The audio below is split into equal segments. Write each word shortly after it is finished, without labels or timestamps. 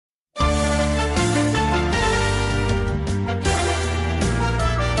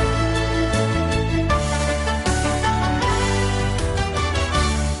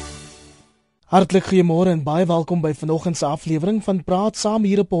Hartlik goeiemôre en baie welkom by vanoggend se aflewering van Praat Saam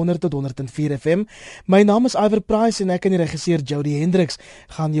hier op 100 tot 104 FM. My naam is Iver Price en ek en die regisseur Jody Hendricks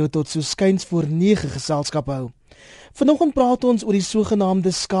gaan jou tot so skuins voor 9 geselskap hou. Vanoggend praat ons oor die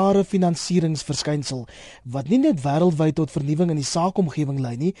sogenaamde skare finansieringsverskynsel wat nie net wêreldwyd tot vernuwing in die saakomgewing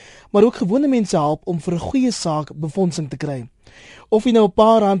lei nie, maar ook gewone mense help om vir 'n goeie saak befondsing te kry. Of jy nou 'n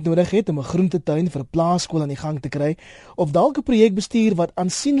paar rand nodig het om 'n groentetuin vir 'n plaasskool aan die gang te kry, of dalk 'n projekbestuur wat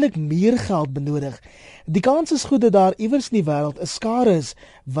aansienlik meer geld benodig, die kans is goed dat daar iewers in die wêreld 'n skare is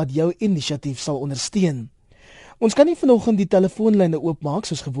wat jou inisiatief sal ondersteun. Ons kan nie vanoggend die telefoonlyne oopmaak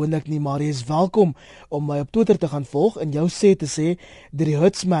soos gewoonlik nie, maar jy is welkom om my op Twitter te gaan volg en jou sê te sê deur die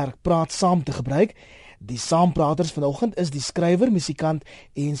hitsmerk Praat Saam te gebruik. Die Saampraters vanoggend is die skrywer, musikant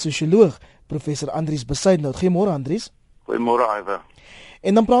en sosioloog professor Andries Besuidenhout. Goeiemôre Andries. Goeiemôre Iver.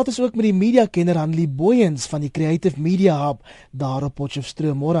 En dan praat ons ook met die mediakenner Hanlie Booyens van die Creative Media Hub daar op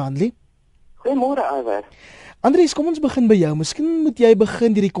Potchefstroom. Môre Hanlie. Goeiemôre Iver. Andries, kom ons begin by jou. Miskien moet jy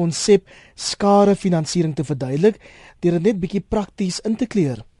begin hierdie konsep skare finansiering te verduidelik deur dit net bietjie prakties in te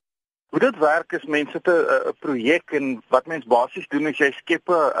kleur. Hoe dit werk is mense het 'n projek en wat mens basies doen is jy skep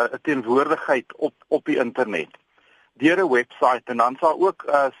 'n teenwoordigheid op die internet deur 'n webwerf en dan sal ook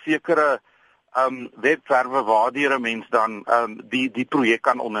sekere webwerwe waardeur 'n mens dan die projek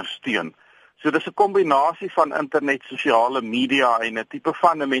kan ondersteun. So dis 'n kombinasie van internet, sosiale media en 'n tipe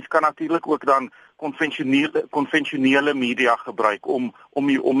van 'n mens kan natuurlik ook dan konvensionele media gebruik om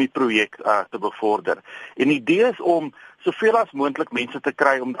die projek te bevorder. En die idee is om soveel as moontlik mense te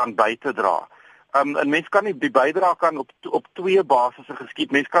kry om dan by te dra. En mens kan die bydrae kan op twee basisse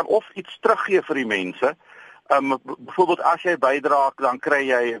geskied. Mens kan of iets teruggee vir die mense. Byvoorbeeld as jy bydra, dan kry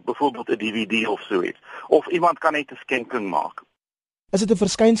jy byvoorbeeld 'n DVD of so iets. Of iemand kan net 'n skenking maak. Is dit 'n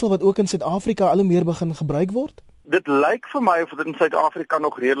verskynsel wat ook in Suid-Afrika al hoe meer begin gebruik word? Dit lyk vir my of dit in Suid-Afrika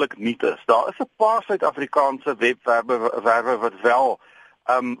nog redelik nuut is. Daar is 'n paar Suid-Afrikaanse webwerwe wat wel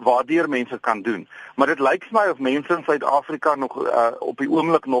waardeur mense kan doen. Maar dit lyk vir my of mense in Suid-Afrika nog op die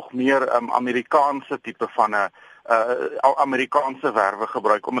oomblik nog meer Amerikaanse tipe van 'n Amerikaanse werwe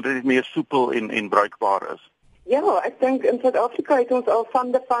gebruik omdat dit meer soepel en bruikbaar is. Ja, ek dink in Suid-Afrika het ons al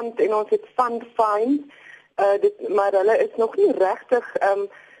Fund en ons het Fund Find. Maar hulle is nog nie regtig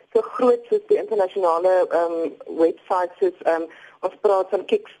so groot soos die internasionale websites soos ons praat van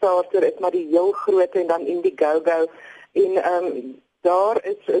Kickstarter is maar die heel groot en dan Indiegogo en daar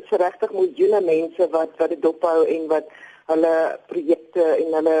is regtig miljoene mense wat dit dophou en wat hulle projekte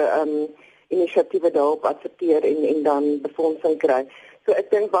en hulle inisiatiewe daarop adverteer en dan befondsing kry. So ek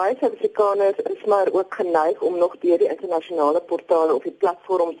dink baie Suid-Afrikaners is maar ook geneig om nog deur die internasionale portale of die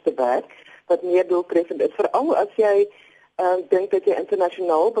platforms te werk wat meer doeltreffend is, veral as jy dink dat jy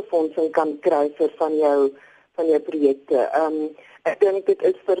internasionaal befondsing kan kry vir van jou projekte. Ek dink dit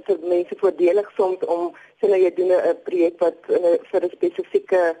is vir mense voordelig soms om sê nou jy doen 'n projek wat vir 'n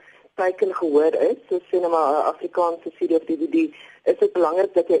spesifieke teiken gehoor is, soos sê nou maar 'n Afrikaanse CD of DVD, is dit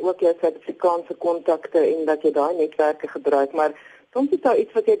belangrik dat jy ook jou Suid-Afrikaanse kontakte en dat jy daai netwerke gebruik, maar soms is daar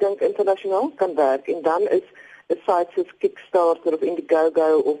iets wat jy dink internasionaal kan werk en dan is 'n site soos Kickstarter of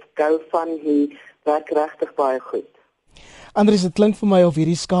Indiegogo of GoFundMe werk regtig baie goed. Andries, dit klink vir my of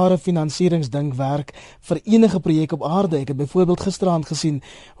hierdie skare finansieringsding werk vir enige projek op aarde. Ek het byvoorbeeld gisteraand gesien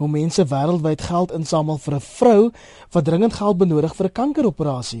hoe mense wêreldwyd geld insamel vir 'n vrou wat dringend geld benodig vir 'n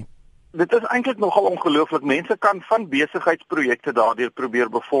kankeroperasie. Dit is eintlik nogal ongelooflik. Mense kan van besigheidsprojekte daardeur probeer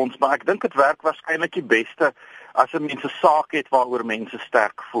befonds, maar ek dink dit werk waarskynlik die beste as 'n mens 'n saak het waaroor mense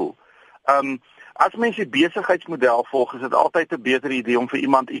sterk voel. As mens die besigheidsmodel volg, is dit altyd 'n beter idee om vir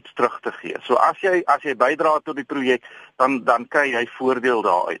iemand iets terug te gee. So as jy bydra tot die projek, dan kry jy voordeel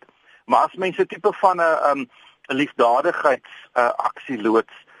daaruit. Maar as mense tipe van 'n liefdadigheidsaksie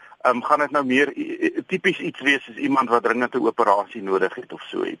loods, gaan dit nou meer tipies iets wees as iemand wat dringend 'n operasie nodig het of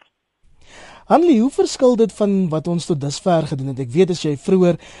so iets. Hanlie, hoe verskil dit van wat ons tot dusver gedoen het? Ek weet as jy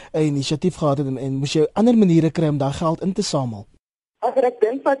vroeër 'n inisiatief gehad het en moes jy ander maniere kry om daai geld in te samel. Ek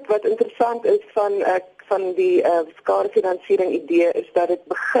dink wat interessant is van die skare finansiering idee is dat dit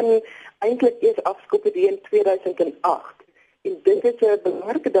begin eintlik eers afskop het in 2008. En dit is 'n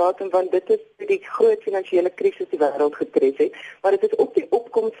belangrike datum want dit is die groot finansiële krisis die wêreld getref het, maar dit is ook die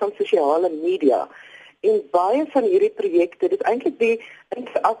opkoms van sosiale media. En baie van hierdie projekte, dit is eintlik die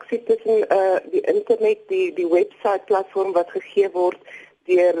interaksie tussen die internet, die website platform wat gegee word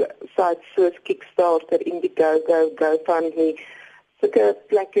deur sites soos Kickstarter, Indiegogo, GoFundMe. Sulke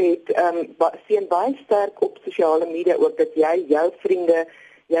plekke het sien baie sterk op sosiale media ook dat jy jou vriende,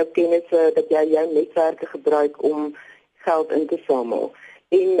 jou kennisse, dat jy jou netwerke gebruik om geld in te samel.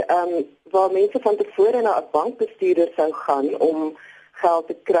 En waar mense van tevore na 'n bankbestuurder sou gaan om geld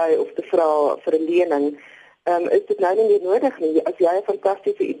te kry of te vra vir 'n lening, is dit nou nie meer nodig nie. As jy 'n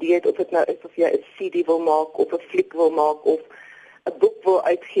fantastiese idee het, of dit nou is of jy 'n CD wil maak of 'n fliek wil maak of 'n boek wil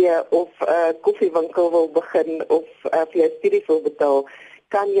uitgee of 'n koffiewinkel wil begin of vir jou studies wil betaal,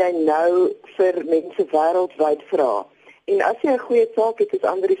 kan jy nou vir mense wêreldwyd vra. En as jy 'n goeie saak het, soos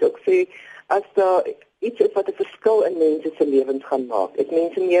Andries ook sê, as daar iets is wat 'n verskil in mense se lewens gaan maak, is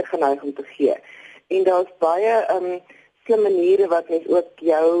mense meer geneig om te gee. En daar's baie slim maniere wat mens ook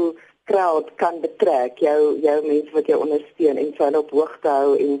jou crowd kan betrek, jou mense wat jou ondersteun en hulle op hoogte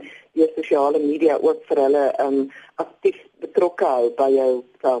hou en die sosiale media ook vir hulle aktief betrokke hou by jou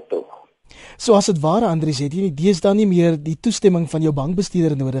veldtog. So as dit ware, Andries, het jy deesdae nie meer die toestemming van jou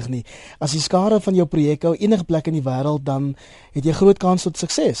bankbestuurder nodig nie. As die skare van jou projek hou enige plek in die wêreld, dan het jy groot kans tot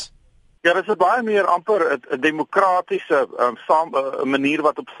sukses. Ja, dit is baie meer amper 'n demokratiese manier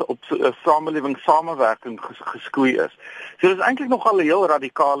wat op samelewing samewerking geskoei is. So dit is eintlik nogal 'n heel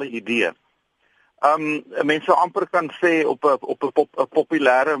radikale idee. Mense amper kan sê op 'n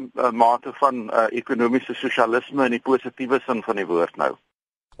populêre mate van ekonomiese sosialisme in die positiewe sin van die woord nou.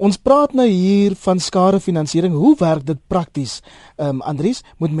 Ons praat nou hier van skarefinansiering. Hoe werk dit prakties? Andries,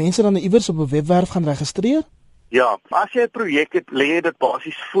 moet mense dan iewers op 'n webwerf gaan registreer? Ja, as jy 'n projek het, lê jy dit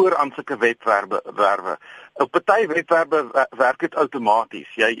basies voor aan sulke webwerwe. Op party webwerwe werk dit outomaties.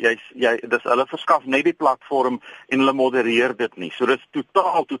 Dis hulle verskaf net die platform en hulle modereer dit nie. So dis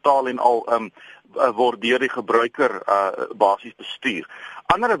totaal en al word deur die gebruiker basies bestuur.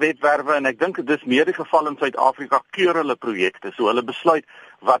 Ander webwerwe, en ek dink dit is meer die geval in Suid-Afrika, keur hulle projekte. So hulle besluit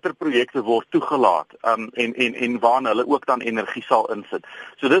watter projekte word toegelaat en waarna hulle ook dan energie sal insit.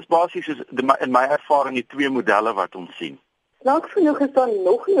 So dis basies in my ervaring die twee modelle wat ons sien. Snaaks genoeg is daar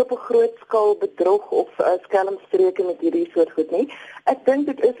nog nie op 'n groot skaal bedrog of skelmstreke met hierdie soort goed nie. Ek dink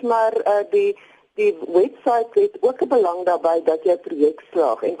dit is maar die website het ook 'n belang daarbey dat jy 'n projek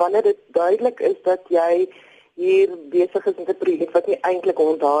slaag. En wanneer dit duidelik is dat jy hier besig is met 'n projek wat nie eintlik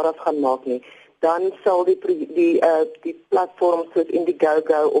hondhaar af gaan maak nie, dan sal die platforms soos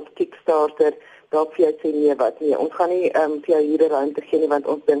Indiegogo of Kickstarter dalk vir jou sê nee, ons gaan nie vir jou hierdie ruimte gee nie want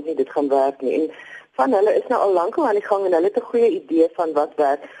ons dink nie dit gaan werk nie. En van hulle is nou al lankal aan die gang en hulle het 'n goeie idee van wat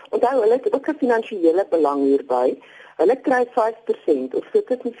werk. Onthou, hulle het ook 'n finansiële belang hierby. Hulle kry 5% of so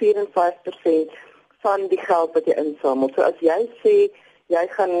tussen 4 en 5% van die geld wat jy insamel. So as jy sê jy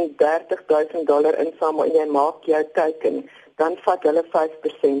gaan $30,000 insamel en jy maak jou teken, dan vat hulle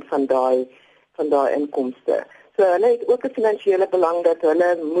 5% van daai inkomste. So hulle het ook 'n finansiële belang dat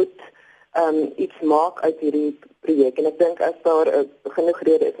hulle moet iets maak uit hierdie projek. En ek dink as daar genoeg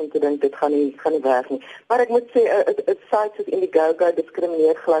rede is om te dink dit gaan nie werk nie. Maar ek moet sê 'n site soos Indiegogo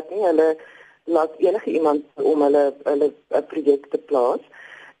diskrimineer glad nie. Hulle laat enige iemand om hulle 'n projek te plaas.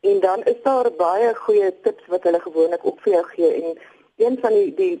 En dan is daar baie goeie tips wat hulle gewoonlik ook vir jou gee. En een van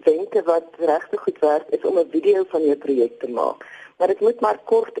die wenke wat regtig goed werk is om 'n video van jou projek te maak. Maar dit moet maar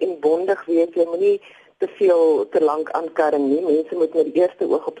kort en bondig wees. Jy moenie te lank aankarring nie. Mense moet met die eerste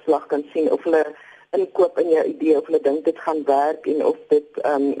oogopslag kan sien of hulle inkoop in jou idee, of hulle dink dit gaan werk en of dit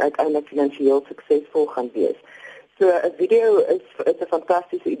uiteindelik finansiëel suksesvol gaan wees. So 'n video is 'n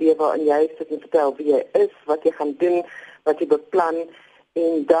fantastiese idee waarin jy sit en vertel wie jy is, wat jy gaan doen, wat jy beplan.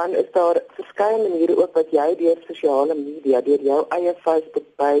 En dan is daar verskeie maniere ook wat jy deur sosiale media, deur jou eie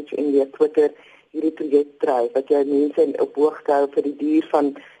Facebook page en deur Twitter hierdie projek dryf, wat jy mense op hoogte hou vir die duur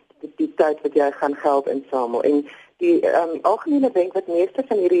van die tyd wat jy gaan geld insamel. En die algemene wenk wat meeste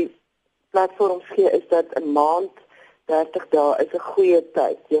van hierdie platforms gee is dat 'n maand, 30 dae is 'n goeie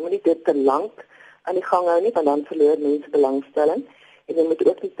tyd. Jy moet nie dit te lank aan die gang hou nie, want dan verloor mense belangstelling. En jy moet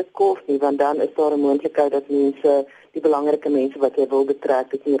ook nie te kort nie, want dan is daar 'n moontlikheid dat mense, die belangrike mense wat jy wil betrek,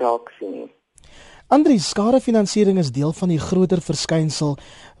 dit nie raak sien nie. Andries, skarefinansiering is deel van die groter verskynsel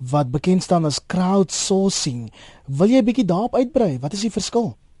wat bekend staan as crowdsourcing. Wil jy 'n bietjie daarop uitbrei? Wat is die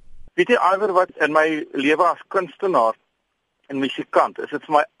verskil? Weet jy, Iver, wat in my lewe as kunstenaar en musikant is dit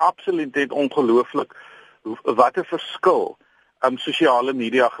vir my absoluut net ongelooflik wat 'n verskil sosiale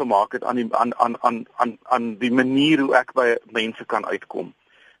media gemaak het aan die manier hoe ek by mense kan uitkom.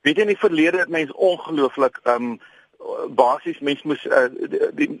 Weet jy, in die verlede het mense ongelooflik basies mens moes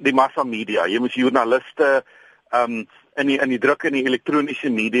die massa media, jy moes joernaliste in die druk en die elektroniese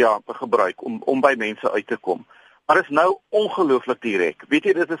media gebruik om by mense uit te kom. Maar is nou ongelooflik direk. Weet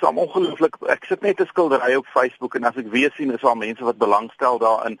jy, dit is ongelooflik. Ek sit net 'n skildery op Facebook en as ek weer sien is daar mense wat belangstel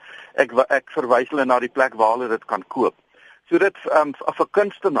daarin. Ek verwys hulle na die plek waar hulle dit kan koop. So dit vir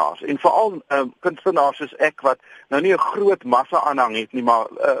kunstenaars en veral kunstenaars soos ek wat nou nie 'n groot massa aanhang het nie, maar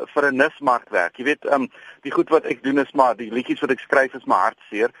vir 'n nismarkwerk. Jy weet, die goed wat ek doen is maar die liedjies wat ek skryf is my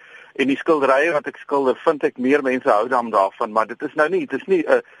hartseer en die skilderye wat ek skilder, vind ek meer mense hou daarvan, maar dit is nou nie,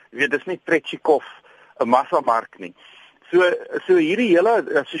 dis nie Tretjikov 'n massamark nie. So hierdie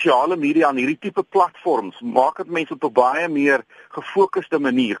hele sosiale media en hierdie tipe platforms maak dit mense op 'n baie meer gefokusde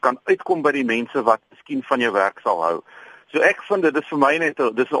manier kan uitkom by die mense wat miskien van jou werk sal hou. So ek vind dit is vir my net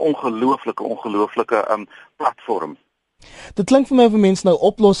 'n ongelooflike platform. Dit klink vir my of mense nou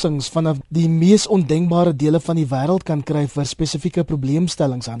oplossings vanaf die mees ondenkbare dele van die wêreld kan kry vir spesifieke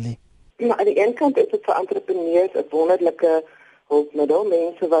probleemstellings aanlê. Maar aan die een kant is dit vir entrepreneurs 'n wonderlike hulpmiddel,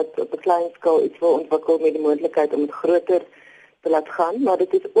 mense wat op 'n klein skaal iets wil ontwikkel met die moontlikheid om dit groter te laat gaan, maar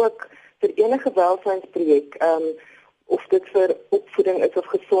dit is ook vir enige welsynsprojek, of dit vir opvoeding is of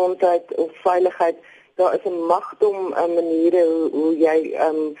gesondheid of veiligheid, daar is 'n magdom maniere hoe jy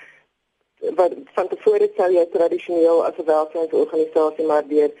wat van tevore sou jy tradisioneel as 'n welsynsorganisasie maar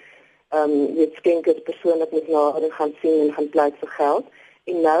deur jy skenkers persoonlik moet nader en gaan sien en gaan pleit vir geld.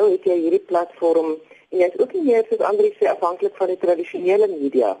 En nou het jy hierdie platform en jy is ook nie meer soos Andri sê afhanklik van die tradisionele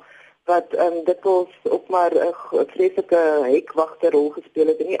media wat dikwels ook maar 'n vreeslike hekwagterrol gespeel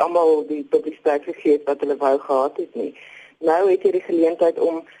het en nie almal die publisiteit gegee het wat hulle wou gehad het nie. Nou het jy die geleentheid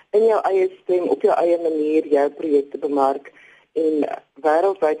om in jou eie stem op jou eie manier jou projek te bemark en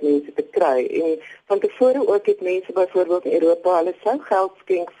wêreldwyd mense te kry. En van tevore ook het mense byvoorbeeld in Europa hulle sou geld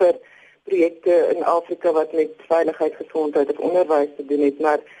skenk vir projekte in Afrika wat met veiligheid, gesondheid of onderwys te doen het,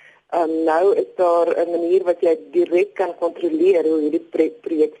 maar nou is daar 'n manier wat jy direk kan kontroleer hoe hierdie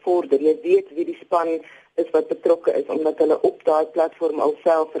projek vorder. Jy weet wie die span is wat betrokke is omdat hulle op daai platform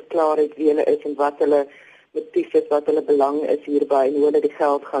alself verklaar het wie hulle is en wat hulle motief is, wat hulle belang is hierby en hoe hulle die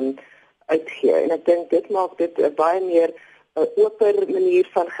geld gaan uitgee. En ek dink dit maak dit 'n baie meer 'n oper manier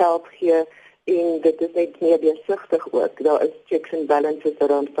van geld gee en dit is net meer deursigtig ook. Daar is checks and balances wat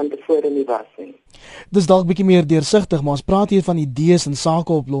dan van tevore nie was nie. Dis dalk bietjie meer deursigtig, maar ons praat hier van idees en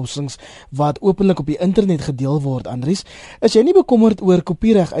sakeoplossings wat openlik op die internet gedeel word, Andries. Is jy nie bekommerd oor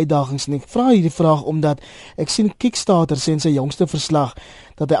kopiereg uitdagings nie? Ek vra hierdie vraag omdat ek sien Kickstarter sê in sy jongste verslag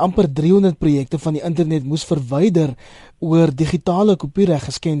dat hy amper 300 projekte van die internet moes verwyder oor digitale kopiereg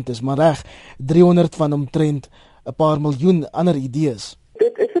geskend is, maar reg 300 van omtrent 'n paar miljoen ander idees.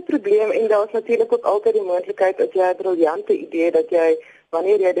 Dit is 'n probleem en daar is natuurlik ook altyd die moontlikheid as jy 'n briljante idee dat jy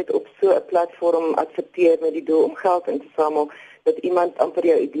wanneer jy dit op so 'n platform adverteer met die doel om geld in te samel, dat iemand amper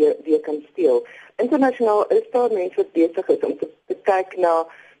jou idee weer kan steel. Internasionaal is daar mense wat besig is om te kyk na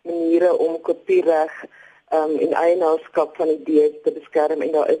maniere om kopiereg en eienaarskap van idees te beskerm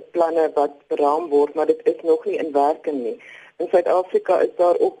en daar is planne wat beraam word, maar dit is nog nie in werking nie. In Suid-Afrika is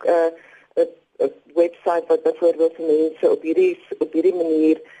daar ook 'n webwerf wat byvoorbeeld vir mense op hierdie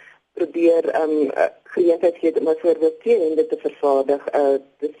manier probeer geleentheid gee om byvoorbeeld teelende te vervaardig.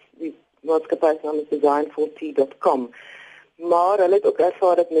 Dis die maatskappy se naam is design4t.com. Maar hulle het ook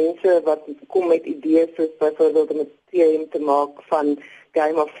ervaar dat mense wat kom met idees soos byvoorbeeld om 'n team te maak van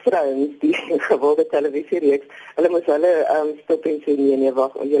Game of Thrones, die gewilde televisiereeks, hulle moes stop en sê nee,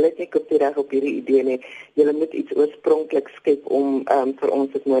 wag, julle het nie kopiereg op hierdie idee nie. Julle moet iets oorspronklik skep om vir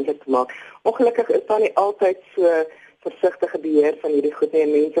ons dit moontlik te maak. Ongelukkig is daar nie altyd so versigtige beheer van hierdie goed nie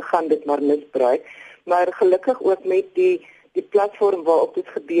en mense gaan dit maar misbruik. Maar gelukkig ook met die platform waarop dit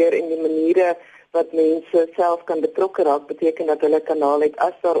gebeur en die maniere wat mense self kan betrokke raak, beteken dat hulle kanaal het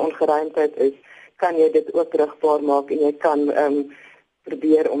as daar ongeruimdheid is, kan jy dit ook terugbaar maak en jy kan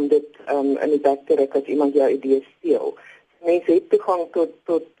probeer om dit in die bek te ruk as iemand jou idee steel. Mense het toegang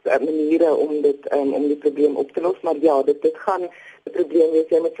tot maniere om die probleem op te los, maar ja, dit gaan 'n probleem wees.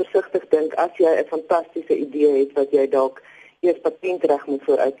 Jy moet versigtig dink as jy 'n fantastiese idee het wat jy dalk eers patentreg moet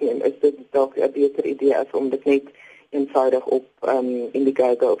vooruitneem, is dit dalk 'n beter idee as om dit net eenvoudig op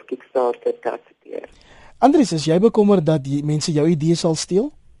Indiegogo of Kickstarter te adverteer. Andries, is jy bekommerd dat die mense jou idees sal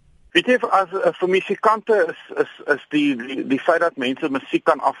steel? Weet jy, vir musikante is die feit dat mense musiek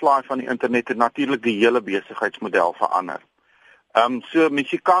kan aflaai van die internet het natuurlik die hele besigheidsmodel verander. So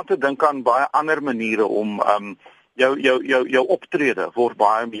musikante dink aan baie ander maniere om jou optrede word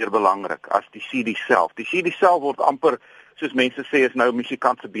baie meer belangrik as die CD self. Die CD self word amper, soos mense sê, is nou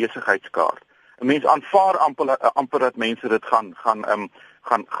musikant se besigheidskaart. 'n Mens aanvaar amper dat mense dit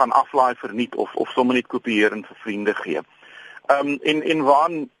gaan aflaai verniet of sommer net kopieer en vir vriende gee. En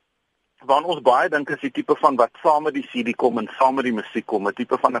waar ons baie dink is die tipe van wat saam met die CD kom en saam met die musiek kom, 'n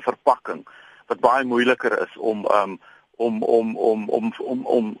tipe van 'n verpakking wat baie moeiliker is om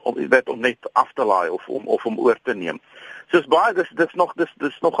net af te laai of om oor te neem. So is baie dis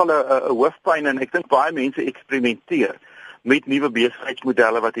nog al 'n hoofpyn en ek dink baie mense eksperimenteer. met nuwe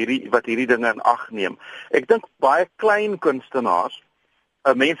besigheidsmodelle wat hierdie dinge in ag neem. Ek dink baie klein kunstenaars,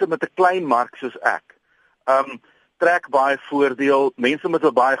 mense met 'n klein mark soos ek, trek baie voordeel. Mense met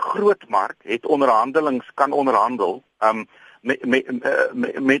 'n baie groot mark het kan onderhandel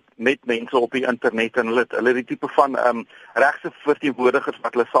met mense op die internet en hulle die tipe van regse verteenwoordigers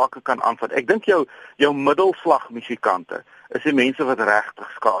wat hulle sake kan aanvat. Ek dink jou middelslag musikante is die mense wat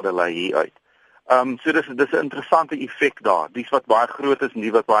regtig skade ly hieruit. So dis 'n interessante effek daar. Dies wat baie groot is en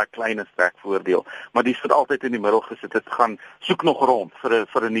die wat baie klein is trek voordeel, maar die sit altyd in die middel gesit. Dit gaan soek nog rond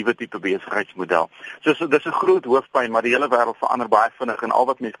vir 'n nuwe tipe besigheidsmodel. So dis 'n groot hoofpyn, maar die hele wêreld verander baie vinnig en al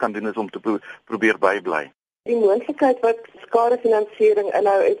wat mense kan doen is om te probeer bybly. Die moontlikheid wat skadefinansiering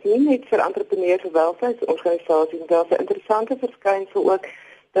inhou is nie net vir entrepreneurs of welstandsorganisasies, daar is 'n interessante verskynsel ook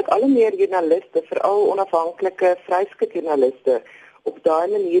dat al meer joernaliste, veral onafhanklike vryskut joernaliste, op daai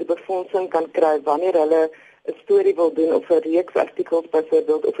manier befondsing kan kry wanneer hulle 'n storie wil doen of 'n reeks artikels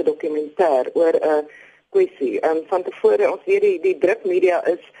byvoorbeeld of 'n dokumentêr oor 'n kwessie. Van tevore ons weet die drukmedia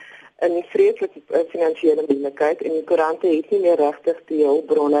is 'n vreeslike finansiële moeilikheid en die koerante het nie meer regtig die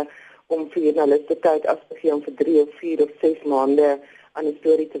hulpbronne om vir joernaliste tyd af te gee om vir 3 of 4 of 6 maande aan 'n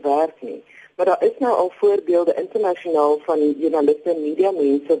storie te werk nie. Maar daar is nou al voorbeelde internasionaal van joernaliste en media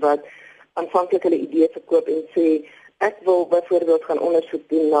mense wat aanvanklik hulle idee verkoop en sê ek wil byvoorbeeld gaan ondersoek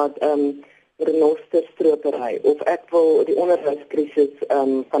doen na renosterstropery of ek wil die onderwyskrisis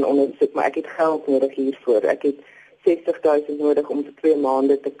gaan ondersoek, maar ek het geld nodig hiervoor. Ek het 60.000 nodig om vir 2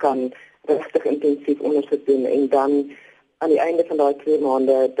 maande te kan regtig intensief ondersoek doen en dan aan die einde van daai 2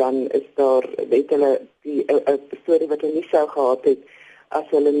 maande dan is daar hulle die storie wat hulle nie sou gehad het as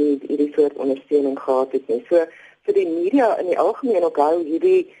hulle nie hierdie soort ondersteuning gehad het nie. So vir die media in die algemeen ook hou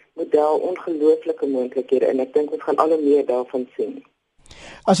hierdie model ongelooflike moontlikhede en ek dink ons gaan al meer daarvan sien.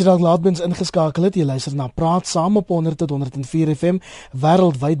 As jy dalk laatbens ingeskakel het, jy luister na Praat Saam op 100.104 FM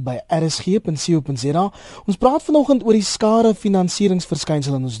wêreldwyd by rsg.co.za. Ons praat vanoggend oor die skare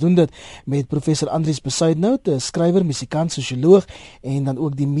finansieringsverskynsel en ons doen dit met professor Andries Besuidnout, 'n skrywer, musikant, sosioloog en dan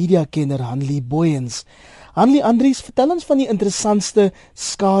ook die mediakenner Hanlie Booyens. Hanlie, Andries, vertel ons van die interessantste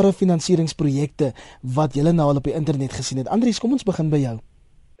skare finansieringsprojekte wat julle nou al op die internet gesien het. Andries, kom ons begin by jou.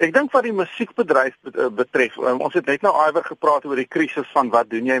 Ek dink wat die musiekbedryf betref, ons het net nou iwer gepraat oor die krisis van wat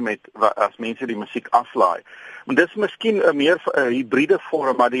doen jy met as mense die musiek aflaai. En dis miskien 'n meer hybride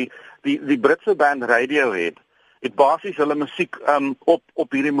vorm, maar die Britse band Radiohead het basies hulle musiek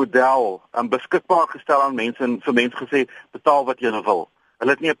op hierdie model beskikbaar gestel aan mense en vir mense gesê betaal wat jy wil.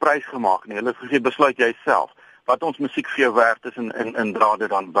 Hulle het nie 'n prys gemaak nie. Hulle het gesê besluit jy self wat ons musiek vir jou werd is en dra dit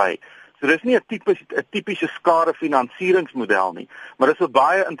dan by. So dis nie 'n tipiese skare finansieringsmodel nie, maar dit is 'n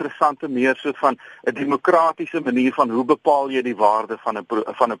baie interessante meer soort van 'n demokratiese manier van hoe bepaal jy die waarde van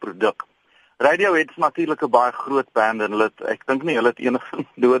 'n produk. Radiohead is natuurlik 'n baie groot band en ek dink nie hulle het enigstens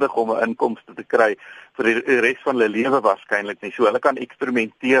nodig om 'n inkomste te kry vir die res van hulle lewe waarskynlik nie. So hulle kan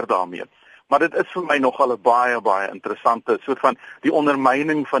eksperimenteer daarmee. Maar dit is vir my nogal 'n baie interessante soort van die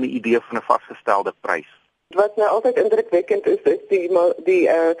ondermyning van die idee van 'n vasgestelde prys. Wat nou altyd indrukwekkend is die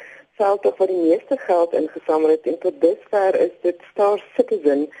veld wat die meeste geld ingesamel het en tot dusver is dit Star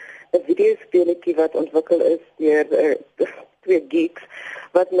Citizen, 'n videospeletjie wat ontwikkel is deur 2 geeks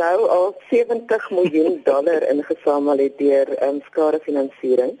wat nou al $70 miljoen ingesamel het deur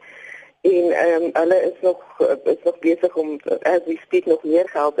skadefinansiering. En hulle is nog besig om as we speak nog meer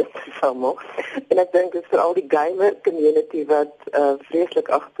geld in te samel. En ek dink dit is vir al die gamer community wat vreeslik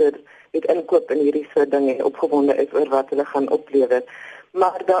agter het inkoop in hierdie soort dinge en opgewonde is oor wat hulle gaan oplewer.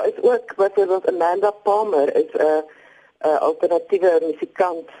 Maar daar is ook byvoorbeeld Amanda Palmer is 'n alternatiewe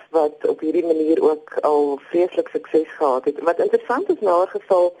musikant wat op hierdie manier ook al vreeslik sukses gehad het. Wat interessant is na haar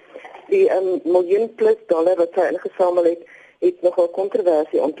geval, die $1 miljoen plus wat sy ingesamel het nogal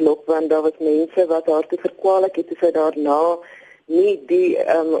kontroversie ontlok want daar was mense wat haar te verkwalik het sy daarna nie die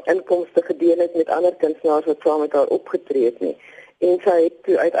inkomste gedeel het met ander kunstenaars wat saam met haar opgetree het nie. En sy het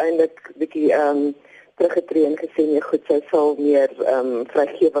toe uiteindelik bietjie teruggetree en gesê nee goed, sy sal meer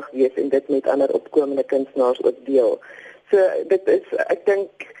vrygewig wees en dit met ander opkomende kunstenaars ook deel. So dit is, ek dink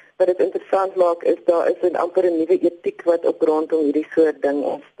wat dit interessant maak is daar is 'n amper 'n nuwe etiek wat op rondom hierdie soort ding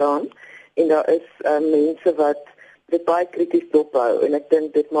ontstaan en daar is mense wat dit baie krities dophou en ek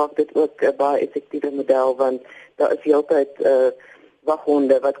dink dit maak dit ook 'n baie effektiewe model want daar is heeltyd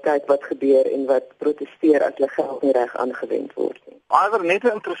waghonde wat kyk wat gebeur en wat proteseer as hulle geld nie reg aangewend word nie. Maar net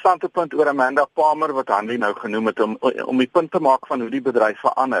 'n interessante punt oor Amanda Palmer wat Hanlie nou genoem het om die punt te maak van hoe die bedryf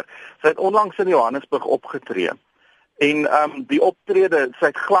verander. Sy het onlangs in Johannesburg opgetree. En die optrede, sy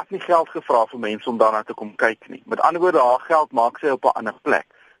het glad nie geld gevra vir mense om daarna te kom kyk nie. Met ander woorde, haar geld maak sy op 'n ander plek.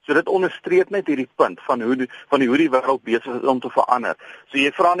 So dit onderstreep net hierdie punt van hoe die wêreld besig is om te verander. So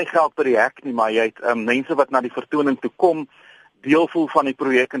jy vra nie geld by die hek nie, maar jy het mense wat na die vertoning toe kom, deel voel van die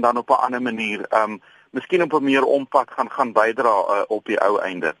projek en dan op 'n ander manier miskien op 'n meer ompak gaan bydra op die ou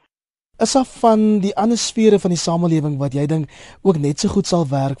einde. Is af van die ander sfere van die samelewing wat jy dink ook net so goed sal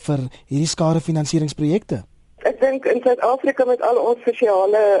werk vir hierdie skadefinansieringsprojekte? Ek dink in Suid-Afrika met al ons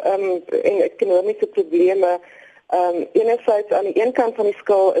sosiale en ekonomiese probleme, enerzijds aan die een kant van die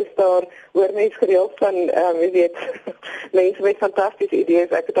skaal is daar, hoor mense gereeld van, jy weet, mense met fantastiese idees.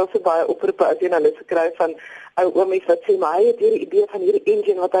 Ek het al so baie oproepe uit joernaliste gekry van ou oomies wat sê, maar hy het hierdie idee van hierdie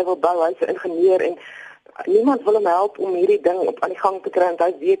engine wat hy wil bou, hy's 'n ingenieur en niemand wil hom help om hierdie ding op aan die gang te kry, en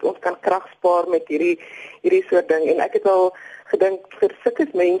hy weet ons kan krag spaar met hierdie soort ding. En ek het al gedink, vir sulke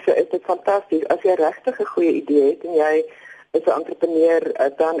mense is dit fantasties. As jy regtig 'n goeie idee het en jy is 'n entrepreneur,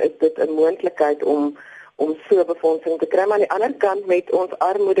 dan is dit 'n moontlikheid om so befondsing te kry. Maar aan die ander kant, met ons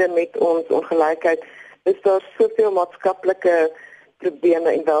armoede, met ons ongelykheid, is daar soveel maatskaplike probleme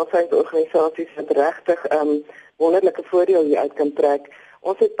en welsynsorganisasies wat regtig wonderlike voordeel hier uit kan trek.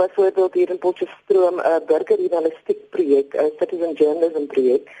 Ons het byvoorbeeld hier in Potchefstroom 'n burgerjournalistiek projek, 'n citizen journalism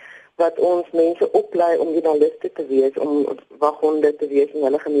projek, wat ons mense oplei om journaliste te wees, om waghonde te wees in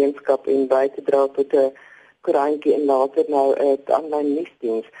hulle gemeenskap en by te dra tot 'n koerantjie en later nou 'n aanlyn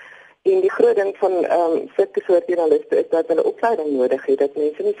nuusdiens. En die groot ding van sulke soort journaliste is dat hulle opleiding nodig het, dat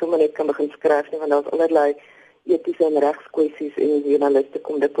mense nie sommer net kan begin skryf nie, want daar's allerlei etiese en regskwessies en journaliste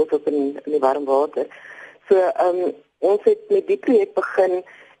kom dit tot op in die warm water. So ons het met die projek begin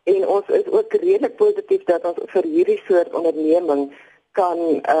en ons is ook redelik positief dat ons vir hierdie soort onderneming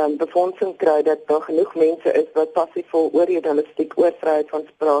kan befondsing kry, dat daar genoeg mense is wat passievol oor journalistiek, oor vryheid van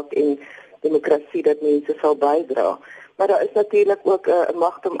spraak en demokrasie, dat mense sal bydra. Maar daar is natuurlik ook 'n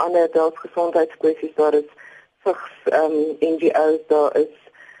magt om ander, daar's gesondheidskwessies, daar is vigs, NGO's, daar is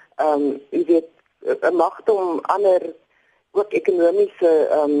jy weet 'n magt om ander ook ekonomiese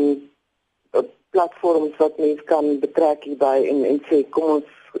platforms wat mense kan betrek hierby en sê kom ons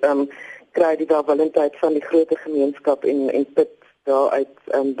kry die welwillendheid van die groter gemeenskap en put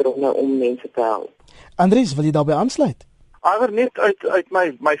daaruit bronne om mense te help. Andries, wil jy daarbey aansluit? Maar net uit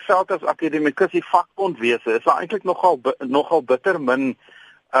my veld as akademikus, die vakbondwese is daar eintlik nogal bitter min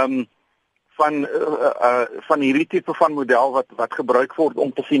van hierdie tipe van model wat gebruik word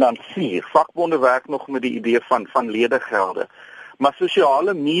om te finansier. Vakbonde werk nog met die idee van ledegelde. Maar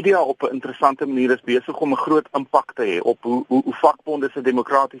sosiale media op 'n interessante manier is besig om 'n groot impak te hê op hoe vakbonde se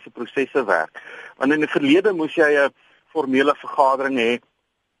demokratiese prosesse werk. Want in die verlede moes jy 'n formele vergadering hê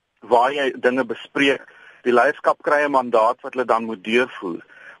waar jy dinge bespreek. Die leierskap kry 'n mandaat wat hulle dan moet deurvoer.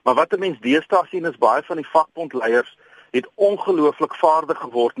 Maar wat 'n mens deesdae sien is baie van die vakbondleiers het ongelooflik vaardig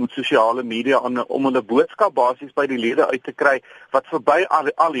geword met sosiale media om 'n boodskap basies by die lede uit te kry wat verby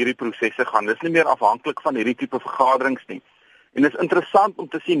al hierdie prosesse gaan. Dis nie meer afhanklik van hierdie tipe vergaderings nie. En dit is interessant om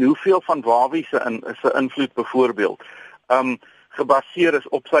te sien hoeveel van Wawie se invloed byvoorbeeld gebaseer is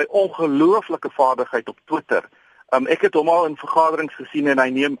op sy ongelooflike vaardigheid op Twitter. Ek het hom al in vergaderings gesien en hy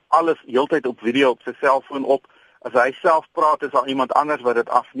neem alles heeltyd op video op sy selfoon op. As hy self praat, is daar iemand anders wat dit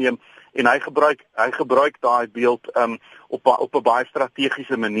afneem en hy gebruik daai beeld op 'n baie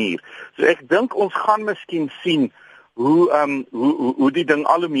strategiese manier. So ek dink ons gaan miskien sien hoe die ding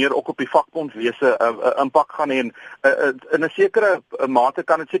al hoe meer ook op die vakbondwese impak gaan hê en in 'n sekere mate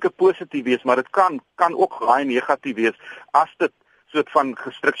kan dit seker positief wees, maar dit kan ook baie negatief wees as dit soort van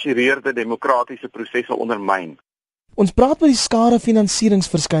gestruktureerde demokratiese prosesse ondermyn. Ons praat oor die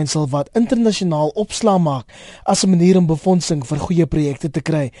skadefinansieringsverskynsel wat internasionaal opslaa maak as 'n manier om befondsing vir goeie projekte te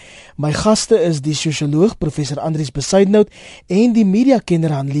kry. My gaste is die sosioloog professor Andries Besuidenhout en die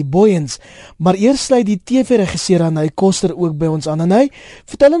mediakenner Hanlie Booyens. Maar eers sluit die TV-regisseur Hanlie Koster ook by ons aan. Hanlie,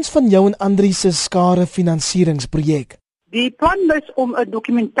 vertel ons van jou en Andries se skadefinansieringsprojek. Die plan is om 'n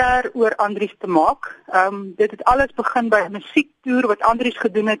dokumentêr oor Andries te maak. Dit het alles begin by 'n musiektoer wat Andries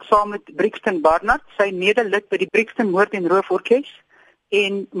gedoen het saam met Brixton Barnard, sy medelid by die Brixton Moord en Rooforkes,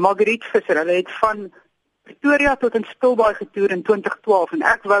 en Marguerite Visser. Hulle het van Pretoria tot in Stilbaai getoer in 2012 en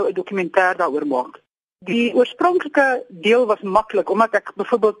ek wou 'n dokumentêr daaroor maak. Die oorspronklike deel was maklik omdat ek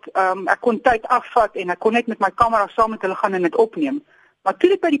byvoorbeeld ek kon tyd afvat en ek kon net met my kamera saam met hulle gaan en dit opneem. Maar toe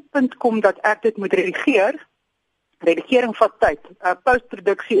dit by die punt kom dat ek dit moet redigeer, redigering vat tyd.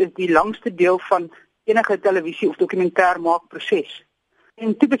 Postproduksie is die langste deel van enige televisie of dokumentêr maak proses.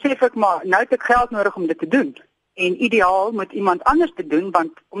 En toe besef ek maar, nou het ek geld nodig om dit te doen. En ideaal met iemand anders te doen,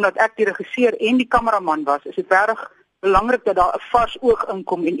 want omdat ek die regisseur en die kameraman was, is dit regtig belangrik dat daar 'n vars oog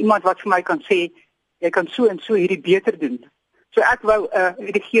inkom en iemand wat vir my kan sê, jy kan so en so hierdie beter doen. So ek wou 'n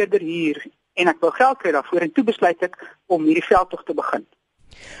redigeerder hier en ek wou geld kry daarvoor en toe besluit ek om hierdie veldtog te begin.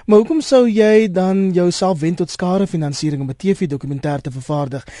 Maar hoekom sou jy dan jouself wend tot skarefinansiering om 'n TV-dokumentêr te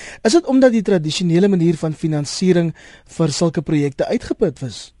vervaardig? Is dit omdat die tradisionele manier van finansiering vir sulke projekte uitgeput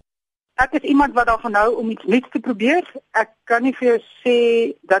is? Ek is iemand wat daarvan hou om iets nuuts te probeer. Ek kan nie vir jou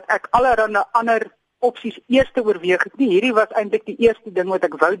sê dat ek allerlei ander opsies eers oorweeg het nie. Hierdie was eintlik die eerste ding wat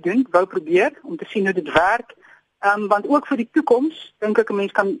ek wou probeer om te sien hoe dit werk. Want ook vir die toekoms dink ek 'n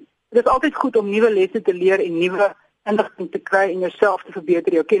mens kan, dit is altyd goed om nuwe lesse te leer en nuwe inligting te kry en jouself te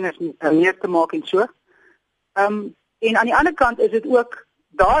verbeter, jou kennis meer te maak en so. En aan die ander kant is dit ook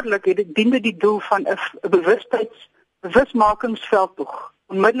dadelik, dit dien die doel van 'n bewusmakingsveldtog.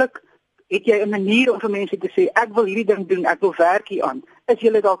 Onmiddellik het jy 'n manier om vir mense te sê, ek wil hierdie ding doen, ek wil werk hieraan. Is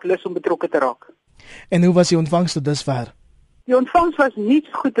julle dalk lus om betrokke te raak? En hoe was die ontvangs tot dusver? Die ontvangs was nie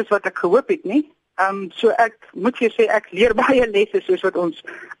so goed as wat ek gehoop het nie. So ek moet vir jou sê ek leer baie lesse soos wat ons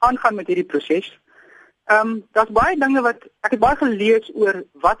aangaan met hierdie proses. Daar's baie dinge wat ek het baie gelees oor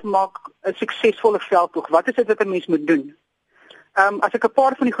wat maak 'n suksesvolle veldtog. Wat is dit wat 'n mens moet doen? As ek 'n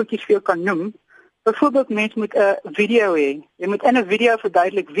paar van die goedjies vir jou kan noem, byvoorbeeld mens moet 'n video hê. Jy moet in 'n video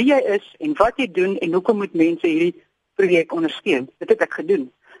verduidelik wie jy is en wat jy doen en hoekom moet mense hierdie projek ondersteun. Dit het ek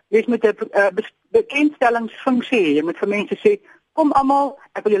gedoen. Jy moet 'n bekendstellingsfunksie hê. Jy moet vir mense sê, kom almal,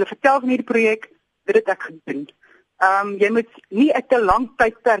 ek wil julle vertel van hierdie projek, dit het ek gedoen. Jy moet nie 'n te lang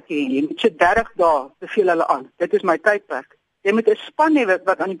tydperk hê nie. Jy moet so 30 dae beveel hulle aan. Dit is my tydperk. Jy moet 'n span hê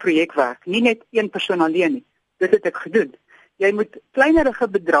wat aan die projek werk, nie net een persoon alleen nie. Dit het ek gedoen. Jy moet kleinerige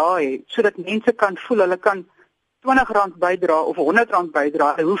bedrae hê sodat mense kan voel hulle kan R20 bydra of R100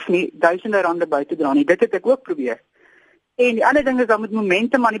 bydra. Hulle hoef nie duisende rande by te dra nie. Dit het ek ook probeer. En die ander ding is dan moet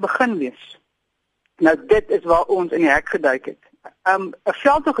momentum aan die begin wees. Nou dit is waar ons in die hek geduik het. 'n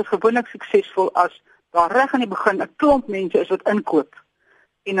Veldtog is gewoonlik suksesvol as daar reg aan die begin 'n klomp mense is wat inkoop.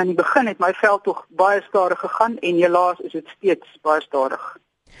 En aan die begin het my veldtog baie stadig gegaan en helaas is dit steeds baie stadig.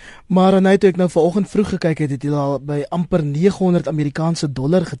 Maar net toe ek nou vanoggend vroeg gekyk het, het jy al by amper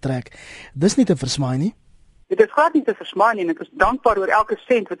 $900 getrek. Dis nie te versmaai nie. Dit is glad nie te versmaai nie en ek is dankbaar oor elke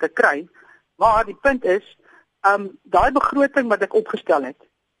sent wat ek kry. Maar die punt is, daai begroting wat ek opgestel het,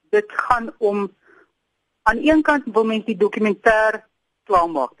 dit gaan om aan een kant wil mens die dokumentêr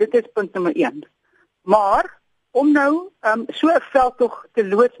klaarmaak. Dit is punt nommer 1. Maar om nou so 'n veldtog te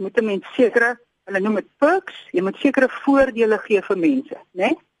loods, moet 'n mens sekere, hulle noem dit perks, jy moet sekere voordele gee vir mense,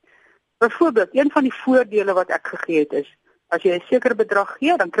 né? Byvoorbeeld, een van die voordele wat ek gegee het is, as jy 'n sekere bedrag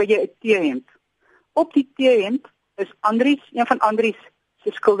gee, dan kry jy 'n T-hemp. Op die T-hemp is een van Andries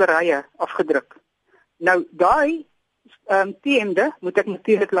se skilderye afgedruk. Nou daai T-hemde moet ek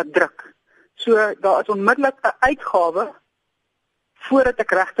natuurlik laat druk. So daar is onmiddellik 'n uitgawe voordat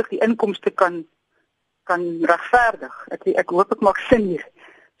ek regtig die inkomste kan regverdig. Ek hoop ek maak sin hier.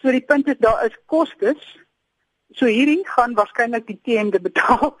 So die punt is daar is kostes. So hierdie gaan waarskynlik die T-hemde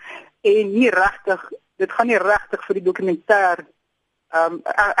betaal en nie regtig, dit gaan nie regtig vir die dokumentêr.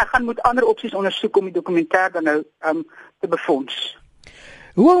 Ek gaan moet ander opsies ondersoek om die dokumentêr dan nou te befonds.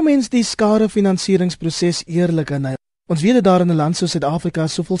 Hoe hou mens die skarefinansieringsproses eerlik in? Ons weet dat daar in 'n land soos Suid-Afrika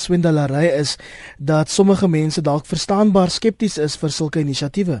soveel swindelary is dat sommige mense dalk verstaanbaar skepties is vir sulke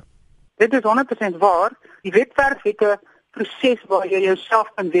inisiatiewe. Dit is 100% waar. Die webwerf het 'n proses waar jy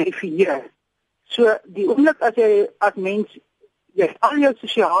jouself kan verifieer. So die oomblik as mens jy al jou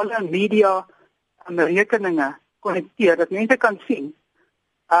sosiale media rekeninge konnekteer, dat mense kan sien.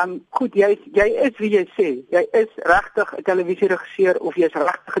 Goed, jy is wie jy sê. Jy is regtig 'n televisieregisseur of jy is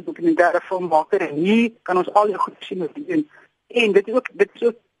regtig 'n dokumentêre filmmaker en hier kan ons al jou goed sien wat jy doen. En dit is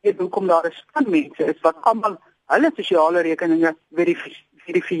ook hoekom daar is van mense is wat almal hulle sosiale rekeninge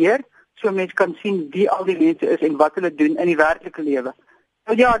verifieer, so mense kan sien wie al die mense is en wat hulle doen in die werklike lewe.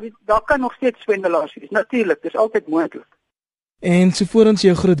 Nou ja, daar kan nog steeds swindelaars wees. Natuurlik, dis altyd moontlik. En so voor ons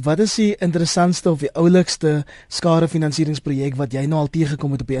jou groet, wat is die interessantste of die oulikste skarefinansieringsprojek wat jy nou al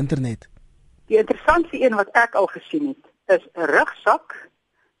teëgekom het op die internet? Die interessantste een wat ek al gesien het, is 'n rugsak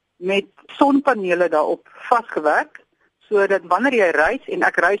met sonpanele daarop vasgewerk, sodat wanneer jy reis, en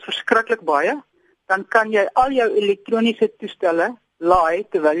ek reis verskriklik baie, dan kan jy al jou elektroniese toestelle laai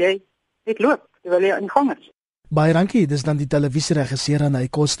terwyl jy net loop, terwyl jy in gang is. Baie dankie, dis dan die televisieregisseur Anay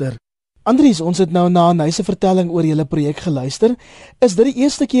Koster. Andries, ons het nou na 'n huise vertelling oor julle projek geluister. Is dit die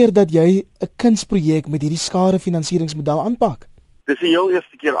eerste keer dat jy 'n kunsprojek met hierdie skarefinansieringsmodel aanpak? Dis die heel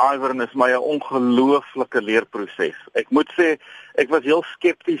eerste keer iwer en is my 'n ongelooflike leerproses. Ek moet sê ek was heel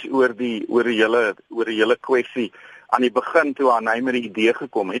skepties oor die hele kwessie aan die begin toe Anay met die idee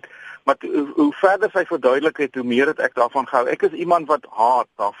gekom het, maar hoe verder sy verduidelik het, hoe meer het ek daarvan gehou. Ek is iemand wat haat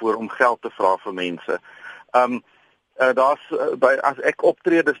daarvoor om geld te vra vir mense. As ek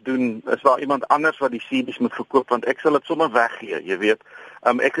optredes doen, is daar iemand anders wat die CD's moet verkoop, want ek sal dit sommer weggee, jy weet.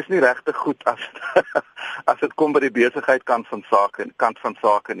 Ek is nie regtig goed as as dit kom by die besigheid kant van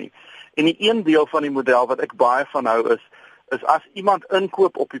sake nie. En die een deel van die model wat ek baie van hou is as iemand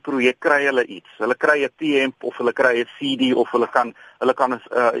inkoop op die projek, kry hulle iets. Hulle kry 'n T-hemp of hulle kry 'n CD of hulle kan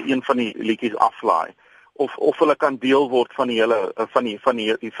een van die liedjies aflaai. Of hulle kan deel word van die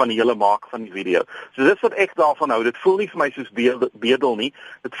hele maak van die video. So dis wat ek daarvan hou. Dit voel nie vir my soos bedel nie.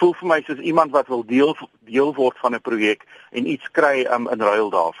 Dit voel vir my soos iemand wat wil deel word van 'n projek en iets kry in ruil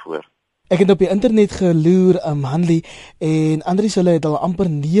daarvoor. Ek het op die internet geloer, Hanlie, en Andries hulle het al amper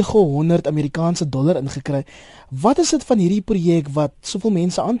 $900 Amerikaanse ingekry. Wat is dit van hierdie projek wat soveel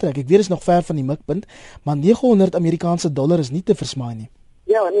mense aantrek? Ek weet dit is nog ver van die mikpunt, maar $900 Amerikaanse is nie te versmaai nie.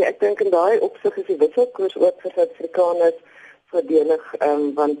 Ja, nee, ek dink in daai opsig is die wisselkoers ook vir Suid-Afrikaners voordelig,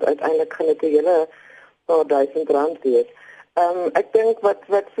 want uiteindelik gaan dit 'n hele paar R1000 wees. Ek dink wat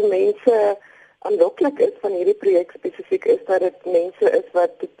vir mense aanloklik is van hierdie projek spesifiek is dat dit mense is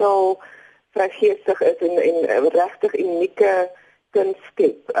wat totaal vrygeestig is en regtig unieke kuns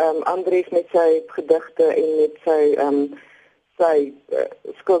skep. Andries met sy gedigte en met sy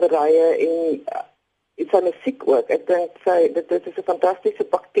skilderye en sy musiek ook. Ek dink dit is 'n fantastiese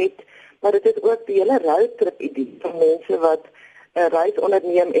pakket, maar dit is ook die hele roadtrip idee van mense wat 'n reis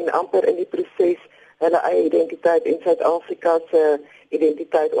onderneem en amper in die proses hulle eie identiteit en Suid-Afrika se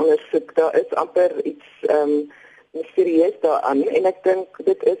identiteit ondersoek. Daar is amper iets mysterieus daaraan en ek dink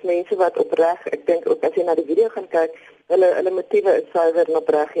dit is mense wat opreg, ek dink ook as jy na die video gaan kyk, hulle motiewe is suiwer en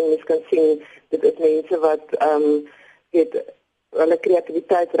opreg en mens kan sien dit is mense wat hulle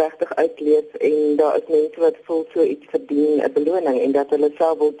kreatiwiteit regtig uitleef en daar is mense wat voel so iets verdien 'n beloning en dat hulle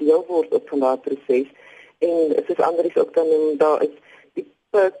self wil deel word op van daardie proses. En soos Andries ook dan noem, daar is die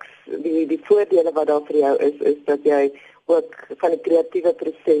perks, die voordele wat daar vir jou is dat jy ook van die kreatiewe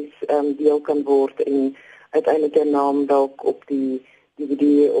proses deel kan word en uiteindelik 'n naam dalk op die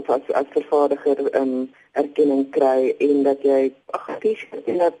DVD of as vervaardiger erkenning kry en dat jy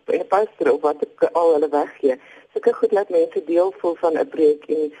in 'n poster of wat al hulle weggee. Sulke goed laat mense deel voel van 'n projek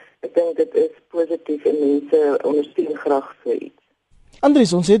en ek dink dit is positief en mense ondersteun graag so iets.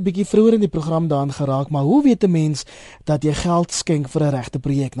 Andries, ons het bietjie vroeër in die program daaraan geraak, maar hoe weet 'n mens dat jy geld skenk vir 'n regte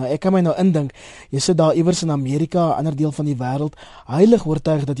projek? Nou, ek kan my nou indink, jy sit daar iewers in Amerika, 'n ander deel van die wêreld, heilig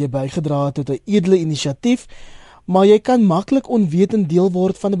oortuig dat jy bygedra het tot 'n edele inisiatief, maar jy kan maklik onwetend deel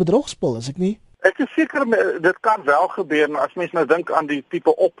word van 'n bedrogspel, is ek nie? Ek is seker dit kan wel gebeur, maar as mens nou dink aan die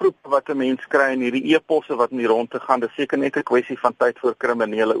tipe oproep wat 'n mens kry en hierdie e-posse wat in die rondte gaan, dis seker net 'n kwessie van tyd voor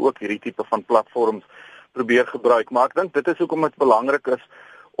kriminele ook hierdie tipe van platforms probeer gebruik. Maar ek dink dit is hoekom dit belangrik is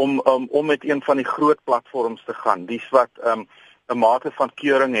om met een van die groot platforms te gaan, dis wat 'n mate van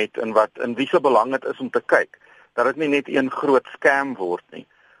keuring het en in wie se belang dit is om te kyk dat dit nie net een groot scam word nie.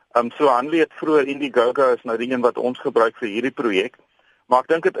 So Hanlie het vroeër Indiegogo is nou die een wat ons gebruik vir hierdie projek. Maar ek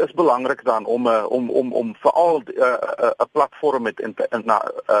dink dit is belangrik dan om veral 'n platform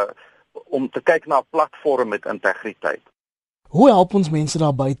om te kyk na 'n platform met integriteit. Hoe help ons mense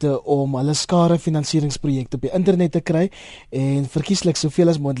daar buite om hulle skare finansieringsprojekte op die internet te kry en verkieslik soveel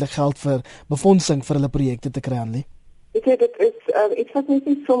as moontlik geld vir befondsing vir hulle projekte te kry, Hanlie? Dit is iets wat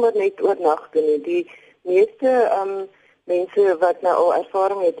nie sommer net oornag doen nie. Die meeste mense wat nou al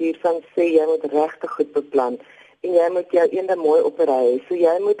ervaring het hiervan sê jy moet regtig goed beplan. En jy moet jou eendag mooi operei. So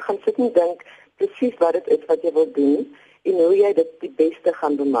jy moet gaan sit en dink presies wat dit is wat jy wil doen en hoe jy dit die beste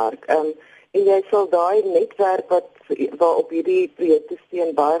gaan bemark. En jy sal daai netwerk waarop hierdie projekte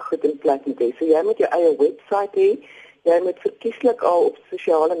steun baie goed in plek moet hê. So jy moet jou eie webwerf hê. Jy moet verkieslik al op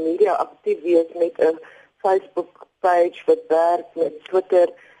sosiale media aktief wees met 'n Facebook page wat werk met Twitter,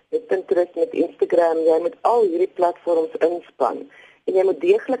 met Pinterest, met Instagram. Jy moet al hierdie platforms inspann. En jy moet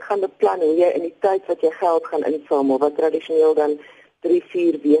deeglik gaan beplan hoe jy in die tyd wat jy geld gaan insamel, wat tradisioneel dan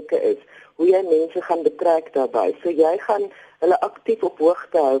 3-4 weke is, hoe jy mense gaan betrek daarbey. So jy gaan hulle aktief op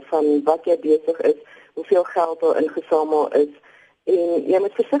hoogte hou van wat jy besig is, hoeveel geld al ingesamel is. En jy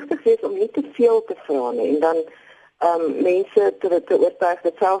moet versigtig wees om nie te veel te vra nie. En dan mense te oortuig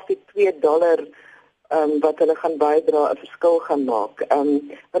dat selfs die $2 wat hulle gaan bydra 'n verskil gaan maak.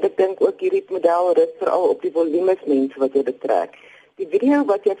 Want ek dink ook hierdie model rus veral op die volumes mense wat jy betrek. Die video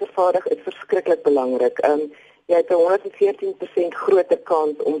wat jy vervaardig is verskriklik belangrik. Jy het 'n 114% groter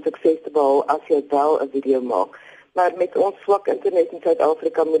kans om sukses te behaal as jy wel 'n video maak. Maar met ons swak internet in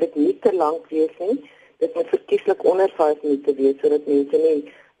Suid-Afrika moet dit nie te lank wees nie. Dit moet verkieslik onder 5 minute wees sodat mense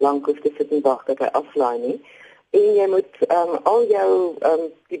nie lank hoef te sit en wag dat hy aflaai nie. En jy moet al jou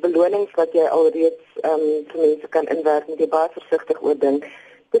die belonings wat jy alreeds vir mense kan inwerk, moet jy baie versigtig oor dink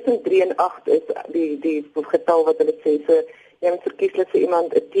tussen 3 en 8 is die getal wat hulle sê. So jy moet verkieslik vir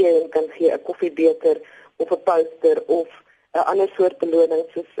iemand 'n tee kan gee, 'n koffiebeker of 'n poster of 'n ander soort beloning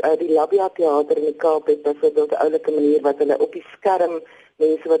soos die Labia Theater in die Kaap het byvoorbeeld 'n oulike manier wat hulle op die skerm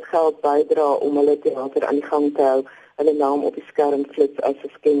mense wat geld bydra om hulle teater aan die gang te hou, hulle naam op die skerm flits as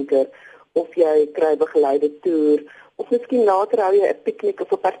 'n skenker, of jy kry begeleide toer, of miskien later hou jy 'n piknik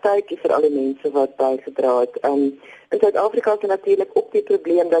of 'n partytjie vir al die mense wat bygedra het. In Suid-Afrika is natuurlik ook die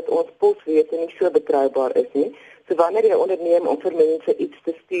probleem dat ons poswese nie so betroubaar is nie. So wanneer jy onderneem om vir mense iets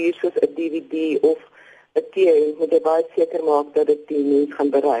te stuur soos 'n DVD of 'n tee, moet jy baie seker maak dat dit die mens gaan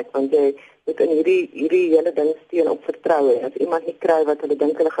bereik, want jy moet in hierdie hele ding steun op vertroue. As iemand nie kry wat hulle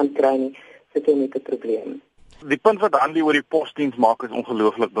dink hulle gaan kry nie, sit jy met 'n probleem. Die punt wat Andy oor die posdiens maak is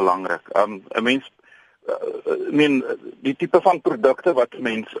ongelooflik belangrik. 'n Mens die tipe van produkte wat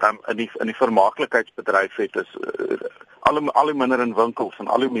mens in die vermaaklikheidsbedryf het is al hoe minder in winkels en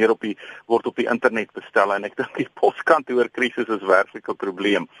al hoe meer word op die internet bestel, en ek dink die poskantoorkrisis is werklik 'n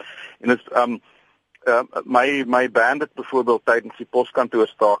probleem. En dit my band het byvoorbeeld tydens die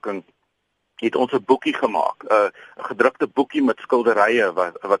poskantoorstaking het ons 'n boekie gemaak, 'n gedrukte boekie met skilderye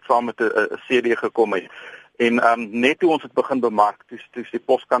wat saam met 'n CD gekom het. En net toe ons het begin bemark, toe die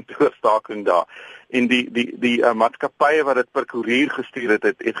poskantoorstaking daar, en die maatskappye wat dit per koerier gestuur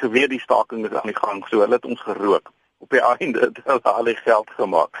het geweet die staking is aan die gang, so hulle het ons gerook. Op die einde het hulle al die geld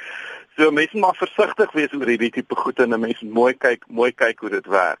gemaak. So mense moet maar versigtig wees oor hierdie tipe goed, en mense mooi kyk hoe dit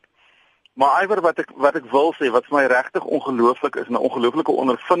werk. Maar iwer wat ek wil sê, wat vir my regtig ongelooflik is, 'n ongelooflike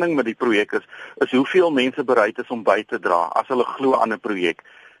ondervinding met die projek is hoeveel mense bereid is om by te dra as hulle glo aan 'n projek.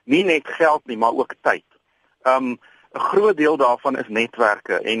 Nie net geld nie, maar ook tyd. 'n Groot deel daarvan is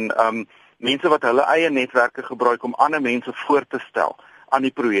netwerke en mense wat hulle eie netwerke gebruik om ander mense voor te stel aan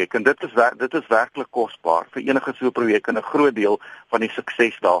die projek, en dit is werklik kosbaar vir enige so 'n projek, en 'n groot deel van die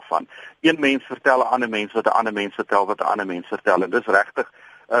sukses daarvan. Een mens vertel 'n ander mens wat 'n ander mens vertel wat 'n ander mens vertel, en dis regtig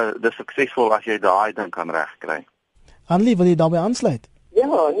dis suksesvol as jy daai ding kan regkry. Annelie, wil jy daarbey aansluit?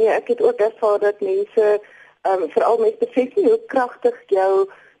 Ja, nee, ek het ook ervaar dat mense veral mense besef nie hoe kragtig jou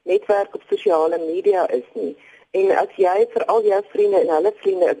netwerk op sosiale media is nie. En as jy vir al jou vriende en hulle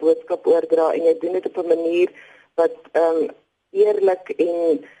vriende 'n boodskap oordra en jy doen dit op 'n manier wat eerlik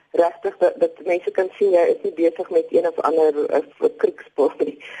en regtig dat mense kan sien jy is nie besig met een of ander krieksport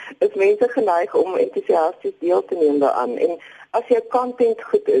nie. Is mense geneig om entoesiasties deel te neem daaraan. En as jou content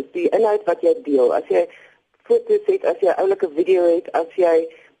goed is, die inhoud wat jy deel, as jy foto's het, as jy 'n oulike video het, as jy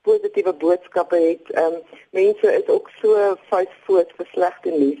positiewe boodskappe het, mense is ook so vuisvoet vir slegte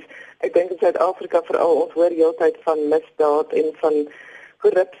nuus. Ek dink in Suid-Afrika veral, ons hoor heeltyd van misdaad en van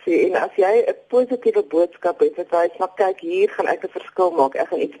korrupsie, en as jy 'n positiewe boodskap het, wat wys maar kyk, hier gaan ek 'n verskil maak, ek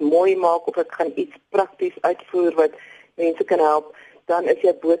gaan iets mooi maak of ek gaan iets prakties uitvoer wat mense kan help, dan is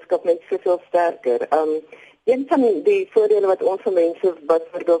jou boodskap net soveel sterker. Een van die voordele wat ons vir mense wat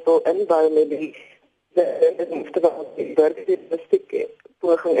wil inbou met die burgerjournalistiek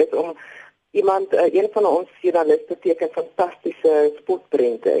poging is om een van ons journaliste teken fantastiese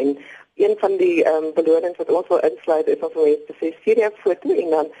spotprente, en een van die belonings wat ons wil insluit is om vir mense te sê, stuur jou foto en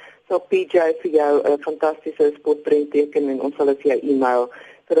dan sal PJ vir jou 'n fantastiese spotprent teken en ons sal dit vir jou e-mail,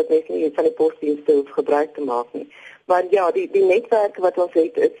 sodat mense nie van die posdienste hoef gebruik te maak nie. Maar ja, die netwerke wat ons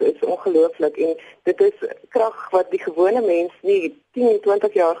het is ongelooflik, en dit is krag wat die gewone mens nie 10,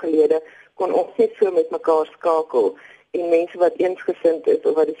 20 jaar gelede kon ons net so met mekaar skakel, en mense wat eensgesind is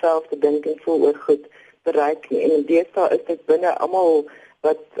of wat dieselfde dink en voel oor goed bereik nie. En deesdae is dit binne almal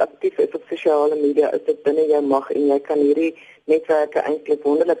wat aktief is op sosiale media, is dit binne jou mag, en jy kan hierdie netwerke eintlik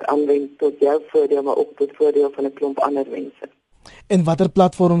wonderlik aanwend tot jou voordeel, maar ook tot voordeel van 'n klomp ander mense. En watter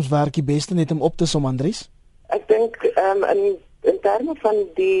platforms werk die beste net om op te som, Andries? Ek dink in terme van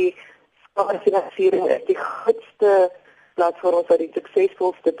die skaalfinansiering is die grootste platforms wat die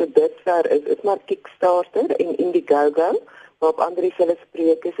suksesvolste tot dusver is maar Kickstarter en Indiegogo, waarop Andries hulle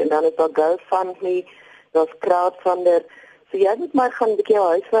spreek is, en dan is daar GoFundMe, daar's Crowdfunder. So jy moet maar gaan 'n bietjie jou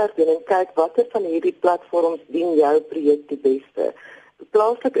huiswerk doen en kyk watter van hierdie platforms dien jou projek die beste.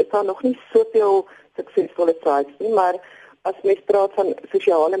 Plaaslik is daar nog nie soveel suksesvolle sites nie, maar as mens praat van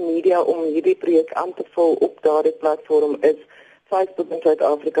sosiale media om hierdie projek aan te vul op daardie platform, is Facebook in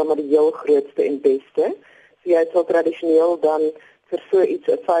Suid-Afrika maar die heel grootste en beste. So jy sal tradisioneel dan vir so iets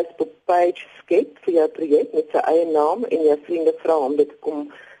 'n Facebook page skep vir jou projek met sy eie naam, en jou vriende vra om dit te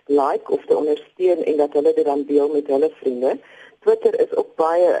kom like of te ondersteun, en dat hulle dit dan deel met hulle vriende. Twitter is ook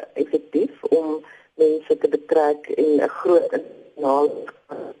baie effektief om mense te betrek en 'n groot naam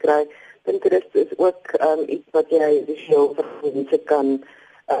te kry. Pinterest is ook iets wat jy visueel vir mense kan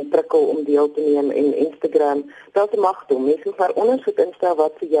prikkel om deel te neem en Instagram. Daar's 'n magdom. Mense moet maar ondersoek instel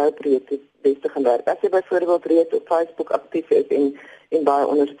wat vir jou projek die beste gaan werk. As jy byvoorbeeld reeds op Facebook aktief is en baie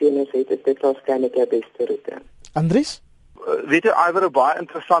ondersteuners het, is dit waarskynlik jou beste roete. Andries? Weet jy, Iwer, 'n baie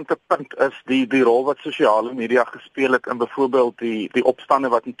interessante punt is die rol wat sosiale media gespeel het in byvoorbeeld die opstande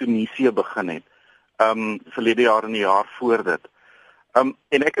wat in Tunesië begin het. Verlede jaar en die jaar voor dit. En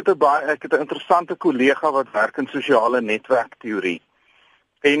ek het 'n interessante kollega wat werk in sosiale netwerkteorie.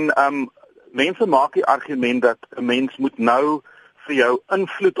 En mense maak die argument dat 'n mens moet nou vir jou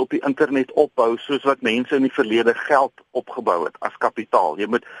invloed op die internet opbou soos wat mense in die verlede geld opgebou het as kapitaal. Jy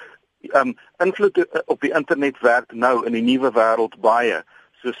moet invloed op die internet werk nou in die nuwe wêreld baie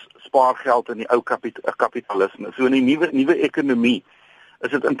soos spaargeld in die ou kapitalisme. So in die nuwe ekonomie is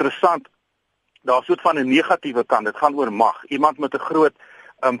dit interessant. Daar's 'n soort van 'n negatiewe kant. Dit gaan oor mag. Iemand met 'n groot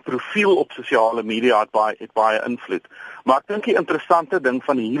profiel op sosiale media het baie invloed. Maar ek dink die interessante ding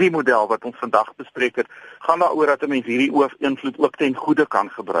van hierdie model wat ons vandag bespreek het, gaan daaroor dat 'n mens hierdie invloed ook ten goeie kan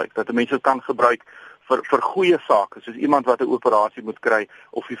gebruik. Dat 'n mens dit kan gebruik vir goeie sake, soos iemand wat 'n operasie moet kry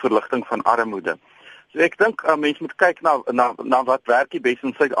of die verligting van armoede. So ek dink mense moet kyk na wat werk die beste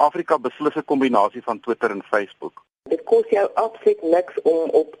in Suid-Afrika, beslis 'n kombinasie van Twitter en Facebook. Dit kos jou absoluut niks om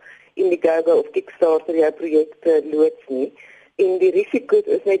op Indiegogo of Kickstarter jou projek te loods nie. En die risiko's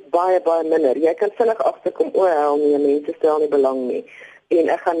is net baie minder. Jy kan vinnig agterkom, nee, mense stel nie belang nie. En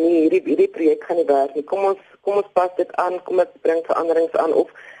ek gaan nie hierdie projek gaan nie werk nie. Kom ons pas dit aan, kom ek bring veranderings aan of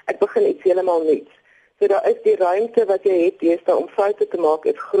ek begin iets heeltemal nuuts. So daar is die ruimte wat jy het deesdae om foute te maak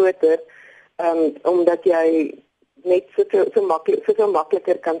is groter, omdat jy net so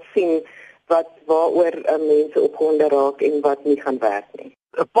makliker kan sien waaroor mense opgewonde raak en wat nie gaan werk nie.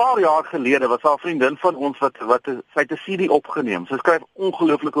 'n Paar jaar gelede was daar 'n vriendin van ons wat sy het 'n CD opgeneem. Sy skryf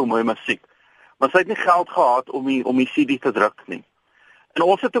ongelooflike mooi musiek, maar sy het nie geld gehad om die CD te druk nie. En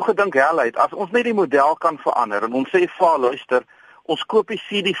ons het toe gedink, as ons net die model kan verander en ons sê vir haar, luister, ons koop die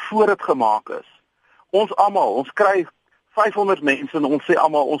CD voor dit gemaak is. Ons kry 500 mense en ons sê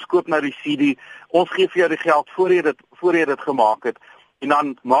almal, ons koop nou die CD, ons gee vir jou die geld voor jy dit gemaak het. En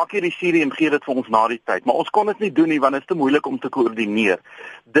dan maak jy die CD en gee dit vir ons na die tyd. Maar ons kon dit nie doen nie want dit is te moeilik om te koördineer.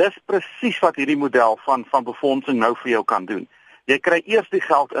 Dis presies wat hierdie model van befondsing nou vir jou kan doen. Jy kry eers die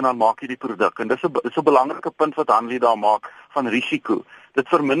geld en dan maak jy die produk. En dis 'n belangrike punt wat Hanlie daar maak van risiko. Dit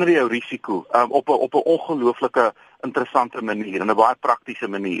verminder jou risiko op 'n ongelooflike interessante manier en 'n baie praktiese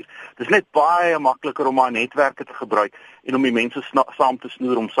manier. Dis net baie makliker om maar netwerke te gebruik en om die mense saam te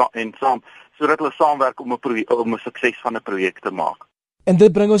snoer sodat hulle saamwerk om 'n sukses van 'n projek te maak. En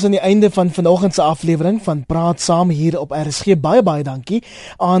dit bring ons aan die einde van vanoggend se aflewering van Praat Saam hier op RSG. Baie dankie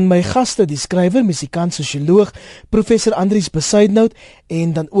aan my gaste, die skrywer, musikant, sosioloog, professor Andries Besuidenhout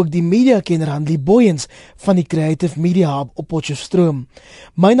en dan ook die mediakenner Hanlie Booyens van die Creative Media Hub op Potchefstroom.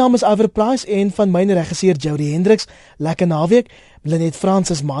 My naam is Iver Price en van myne regisseur Jody Hendricks. Lekker naweek. Lenet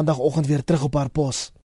Fransis maandagooggend weer terug op haar pos.